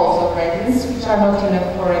 9 halls of residence, which are not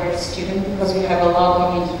enough for every student because we have a lot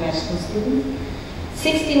of international students.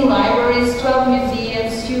 16 libraries, 12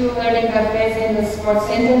 museums, 2 learning cafes in the sports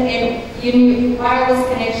center, and wireless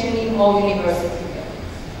connection in all university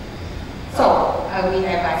buildings. So, we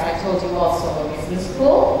have, as I told you, also a business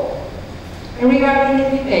school. And regarding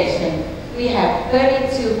education, we have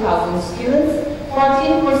 32,000 students,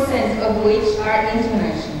 14% of which are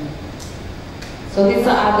international. So these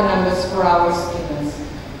are the numbers for our students.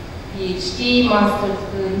 PhD, master,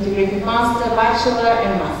 integrated master, bachelor,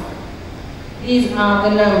 and master. These are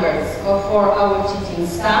the numbers for our teaching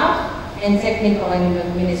staff and technical and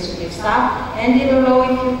administrative staff. And I don't know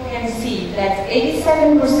if you can see that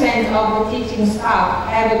 87% of the teaching staff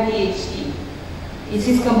have a PhD. It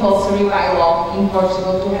is compulsory by law in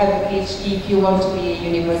Portugal to have a PhD if you want to be a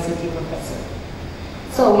university professor.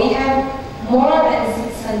 So we have more than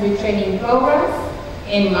 600 training programs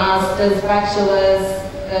in masters, bachelors,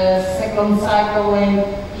 second cycle, and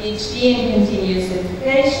PhD and continuous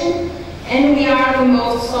education. And we are the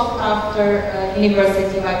most sought after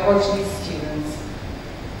university by Portuguese students.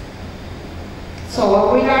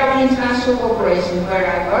 So regarding international cooperation, where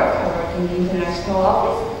I work in the international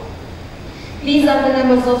office. These are the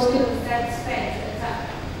numbers of students that spend time.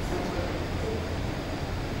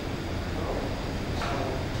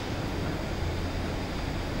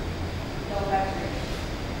 No battery.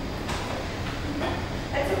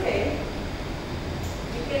 That's okay.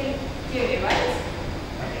 You can hear me, right?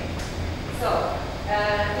 Okay. So,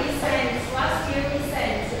 last year we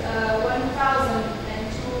sent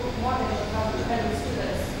 1,002, more than 1,200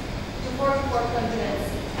 students to 44 countries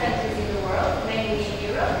in the world, mainly in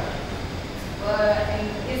Europe. And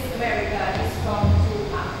this America is from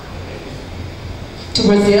to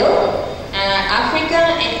Brazil, Africa,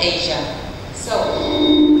 and Asia. So,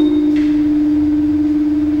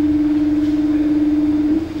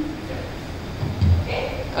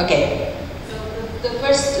 okay. So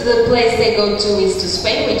the place they go to is to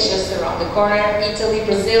Spain, which is just around the corner. Italy,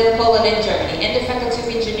 Brazil, Poland, and Germany. And the Faculty of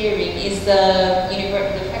Engineering is the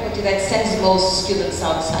faculty that sends most students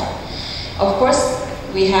outside. Of course,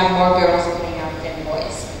 we have more girls coming out than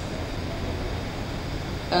boys.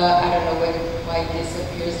 I don't know why this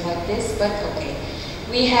appears like this, but okay.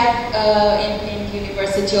 We have in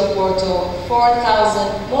University of Porto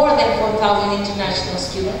more than 4,000 international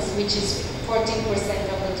students, which is 14%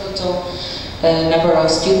 of the total number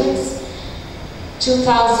of students.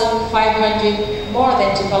 2,500, more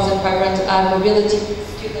than 2,500 are mobility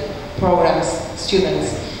student programs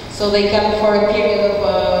students. So they come for a period of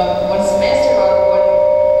 1 semester or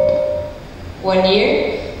one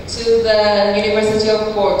year to the University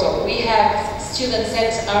of Porto. We have students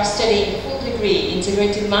that are studying full degree,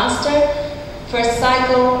 integrated master, first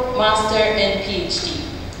cycle, master and PhD.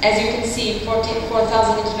 As you can see,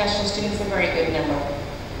 4,000 international students is a very good number.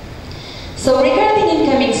 So regarding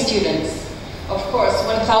incoming students, of course,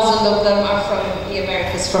 1,000 of them are from the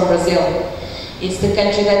Americas, from Brazil. It's the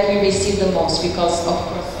country that we receive the most because, of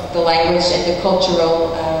course, of the language and the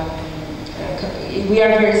cultural, we are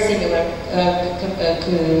very similar,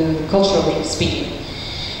 culturally speaking.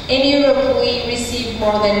 In Europe, we receive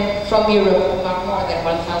from Europe more than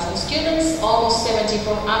 1,000 students, almost 70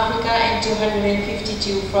 from Africa and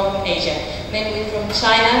 252 from Asia, mainly from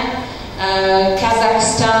China,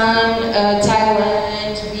 Kazakhstan,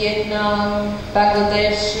 Thailand, Vietnam,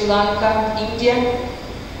 Bangladesh, Sri Lanka, India.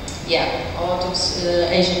 Yeah, a lot of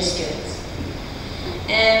Asian students.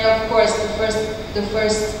 And of course, the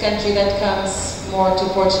first country that comes more to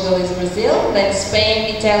Portugal is Brazil, then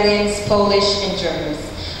Spain, Italians, Polish, and Germans.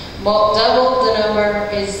 Double the number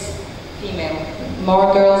is female.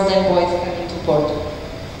 More girls than boys coming to Porto.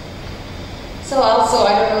 So also,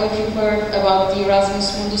 I don't know if you've heard about the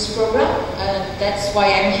Erasmus Mundus program. That's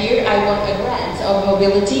why I'm here. I want a grant of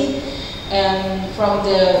mobility from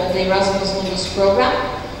the Erasmus Mundus program.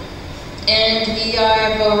 And we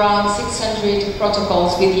have around 600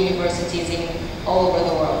 protocols with universities all over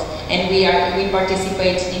the world. And we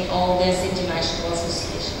participate in all these international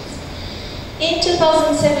associations. In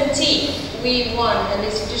 2017, we won an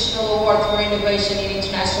institutional award for innovation in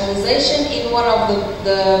internationalization in one of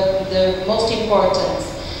the most important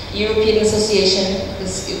European Association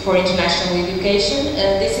for International Education.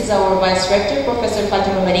 This is our Vice Rector, Professor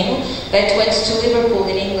Fátima Marinho, that went to Liverpool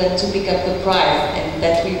in England to pick up the prize, and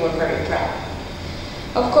that we were very proud.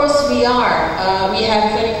 Of course, we have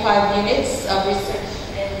 35 units of research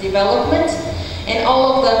and development, and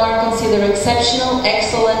all of them are considered exceptional,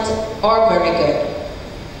 excellent, or very good.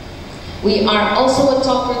 We are also a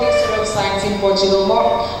top producer of science in Portugal.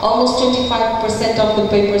 Almost 25% of the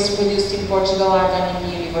papers produced in Portugal are done in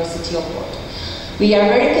the University of Porto. We are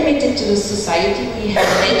very committed to the society. We have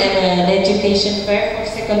an education fair for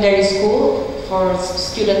secondary school for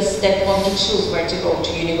students that want to choose where to go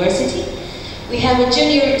to university. We have a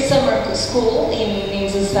junior summer school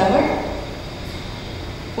in the summer.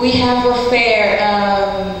 We have a fair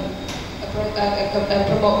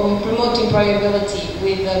promoting employability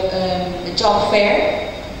with a job fair.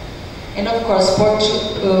 And of course,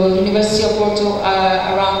 University of Porto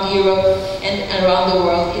around Europe and around the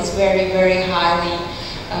world is very, very highly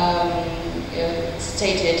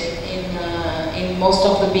stated in most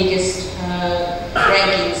of the biggest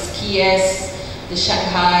rankings, KIES, the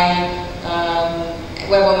Shanghai,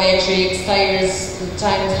 Webometrics, the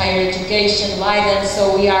Times Higher Education, Leiden,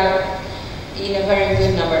 so we are in a very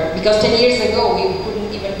good number. Because 10 years ago, we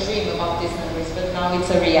couldn't even dream about these numbers, but now it's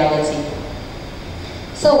a reality.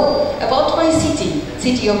 So, about my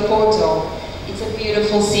city of Porto, it's a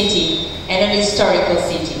beautiful city and an historical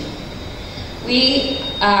city. We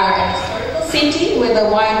are an historical city with a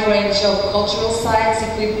wide range of cultural sites,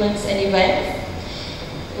 equipments and events.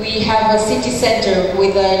 We have a city center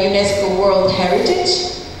with a UNESCO World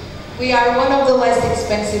Heritage. We are one of the less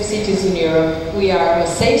expensive cities in Europe. We are a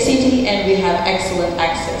safe city and we have excellent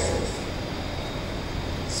accesses.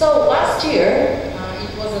 So last year,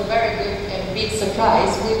 it was a very good and big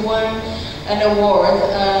surprise. We won an award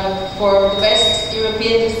for the best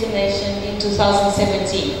European destination in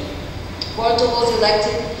 2017. Porto was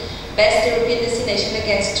elected best European destination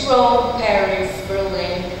against Rome, Paris,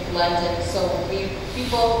 Berlin, London. So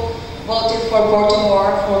people voted for Porto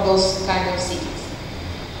more for those kind of cities.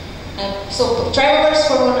 So travelers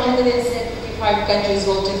from 175 countries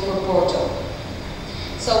voted for Porto.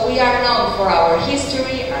 So we are known for our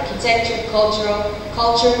history, architecture,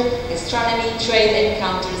 culture, gastronomy, trade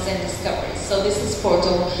encounters and discoveries. So this is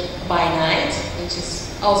Porto by night, which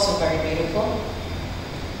is also very beautiful.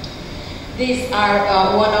 These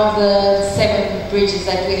are one of the 7 bridges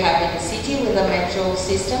that we have in the city with a metro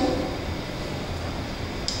system.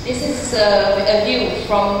 This is a view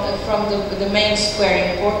from the main square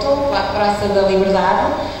in Porto, Praça da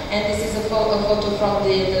Liberdade, and this is a photo from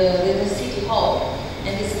the city hall,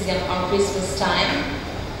 and this is on Christmas time.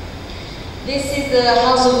 This is the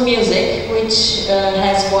House of Music, which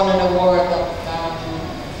has won an award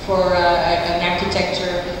for an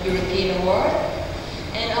architecture European award.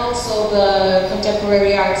 And also the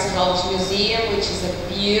Contemporary Arts and Knowledge Museum, which is a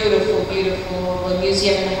beautiful, beautiful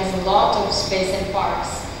museum and has a lot of space and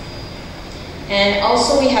parks. And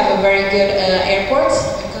also we have a very good airport,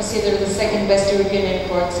 considered the second best European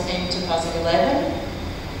airport in 2011.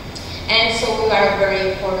 And so we are a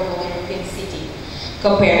very affordable European city,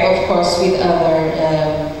 compared of course with other,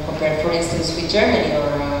 compared for instance with Germany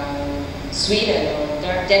or Sweden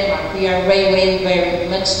or Denmark. We are very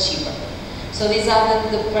much cheaper. So these are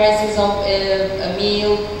the prices of a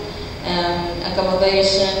meal,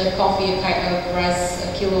 accommodation, a coffee,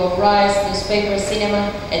 a kilo of rice, newspaper,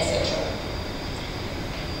 cinema, etc.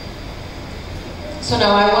 So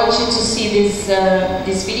now I want you to see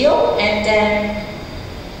this video, and then,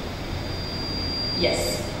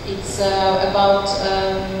 yes, it's about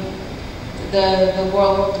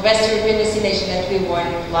the best European destination that we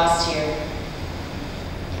won last year.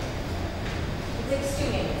 It takes 2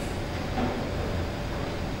 minutes.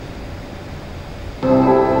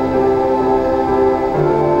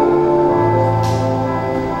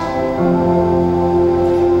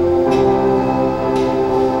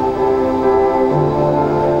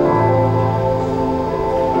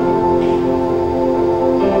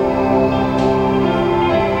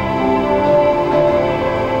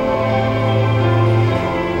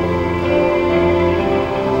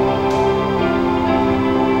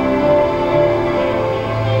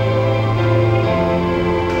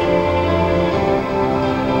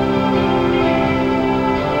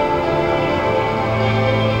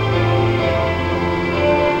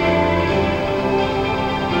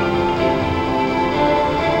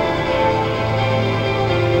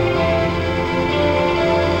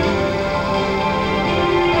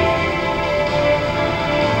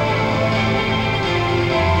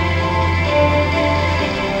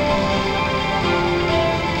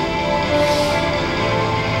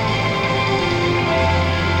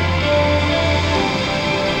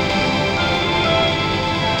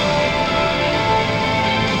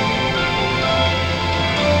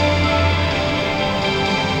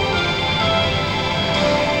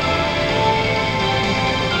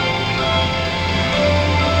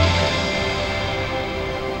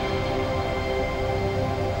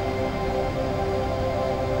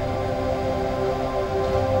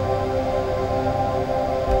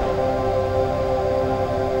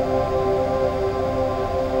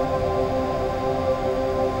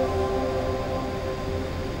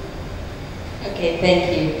 Okay,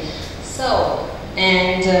 thank you. So,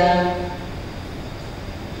 and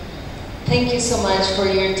thank you so much for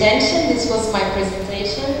your attention. This was my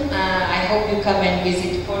presentation. I hope you come and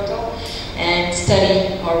visit Porto and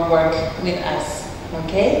study our work with us.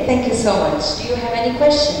 Okay, thank you so much. Do you have any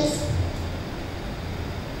questions?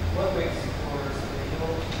 What makes Porto special?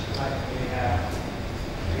 Like they have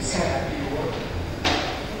happy work.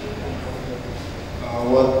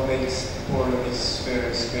 What makes Porto is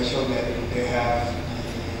very special that they have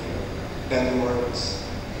the networks,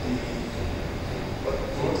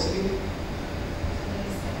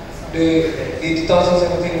 the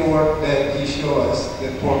 2017 award that you show us,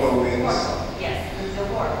 that Porto wins. Yes, the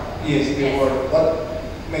award. Yes, the award. What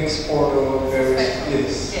makes Porto very special?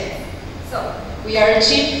 Yes. Yes. So, we are a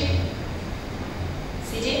cheap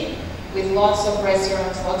city with lots of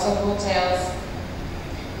restaurants, lots of hotels.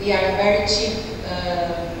 We are a very cheap,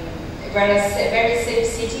 very safe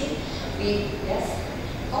city. Yes?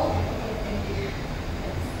 Oh, okay, thank you.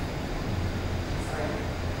 Sorry.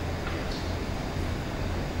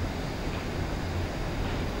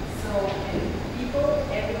 So, people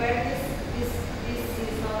everywhere, this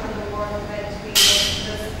is not an award that we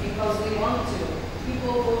just because we want to.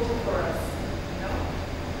 People voted for us, you know?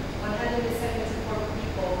 174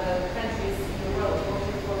 people, countries in the world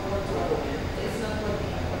voted for Portugal. It's not working.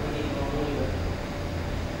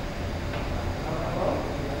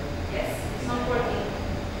 Yes, it's not working.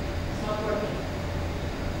 It's not working.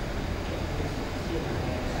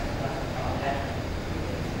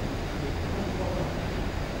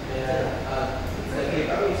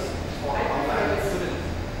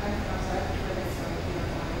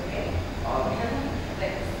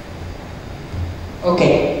 Okay.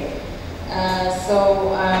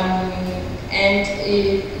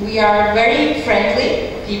 We are very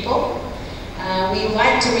friendly people. We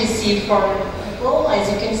like to receive foreign people.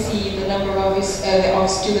 As you can see, the number of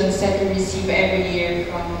students that we receive every year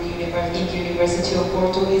from the University of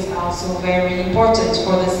Porto is also very important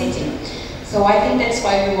for the city. So I think that's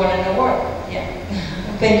why we won an award. Yeah.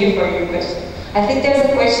 Thank you for your question. I think there's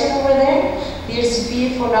a question over there. Dear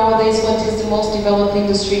Sophia, for nowadays, what is the most developed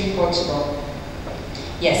industry in Portugal?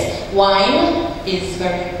 Yes, wine, is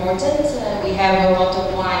very important. We have a lot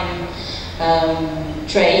of wine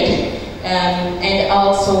trade and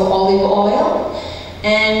also olive oil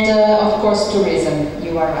and of course tourism.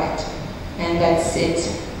 You are right. And that's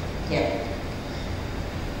it. Yeah.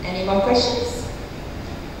 Any more questions?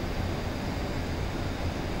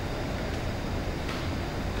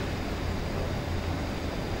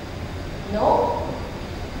 No?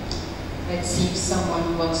 Let's see if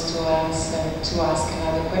someone wants to ask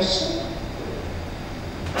another question.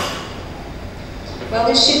 Well,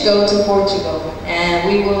 we should go to Portugal, and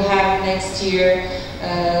we will have next year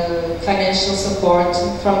financial support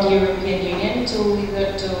from the European Union to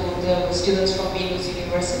the students from Binus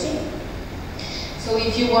University. So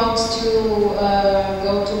if you want to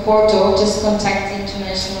go to Porto, just contact the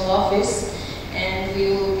international office, and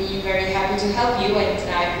we will be very happy to help you, and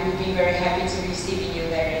I will be very happy to receive you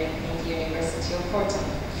there in the University of Porto.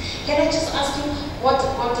 Can I just ask you what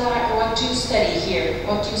do you study here?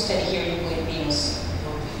 What do you study here in Binus?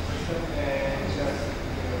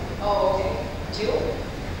 Oh, okay. You?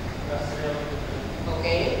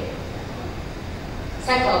 Okay.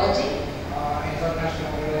 Psychology?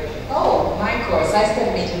 International relations. Oh, my course. I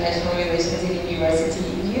studied international relations in university.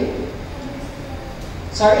 You?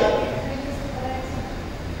 Sorry?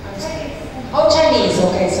 Oh, Chinese.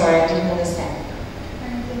 Okay, sorry, I didn't understand.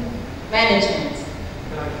 Management.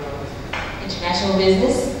 International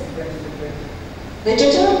business.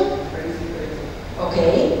 Literature?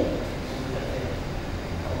 Okay.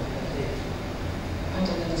 I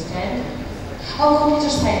don't understand. Oh, computer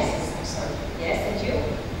sciences. I'm sorry. Yes, and you?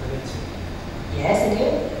 Yes, and you?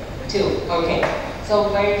 Two. Okay. So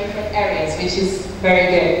very different areas, which is very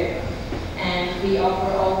good. And we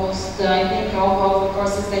offer almost, I think, all the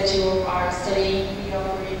courses that you are studying, we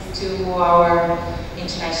offer it to our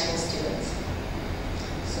international students.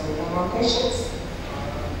 So, no more questions?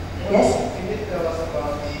 Yes? Can you tell us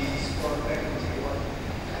about the sport faculty?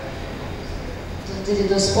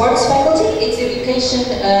 The sports faculty, it's education,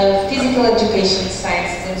 physical education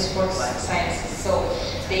sciences and sports sciences. So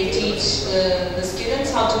they teach the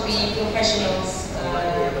students how to be professionals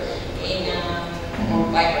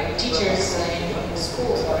like teachers in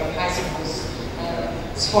schools or in high schools,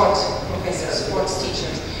 sports professors, sports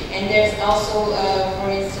teachers. And there's also, for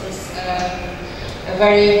instance, a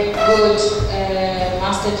very good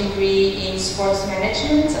master degree in sports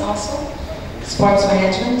management also. Sports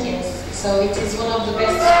management, yes. So it is one of the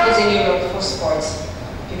best schools in Europe for sports,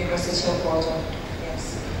 University of Porto.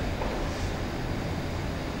 Yes.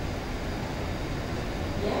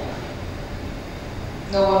 Yeah.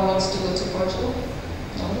 No one wants to go to Portugal?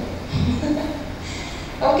 No?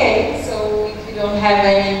 Okay, so if you don't have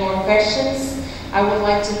any more questions, I would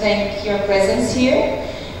like to thank your presence here.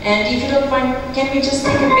 And if you don't mind, can we just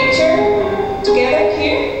take a picture together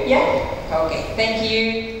here? Yeah? Okay, thank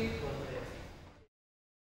you.